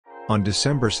On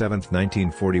December 7,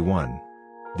 1941,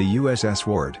 the USS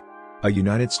Ward, a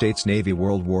United States Navy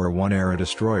World War I-era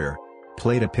destroyer,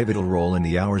 played a pivotal role in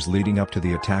the hours leading up to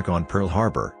the attack on Pearl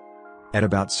Harbor. At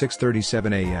about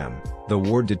 6:37 a.m., the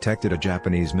Ward detected a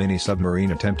Japanese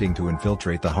mini-submarine attempting to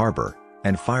infiltrate the harbor,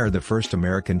 and fired the first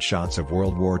American shots of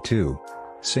World War II,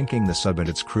 sinking the sub and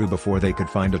its crew before they could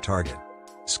find a target.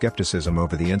 Skepticism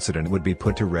over the incident would be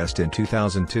put to rest in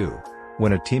 2002,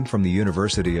 when a team from the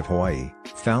University of Hawaii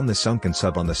found the sunken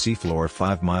sub on the seafloor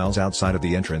 5 miles outside of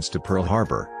the entrance to Pearl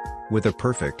Harbor, with a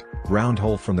perfect, round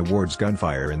hole from the Ward's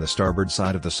gunfire in the starboard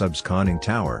side of the sub's conning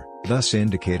tower, thus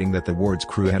indicating that the Ward's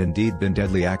crew had indeed been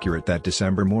deadly accurate that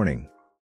December morning.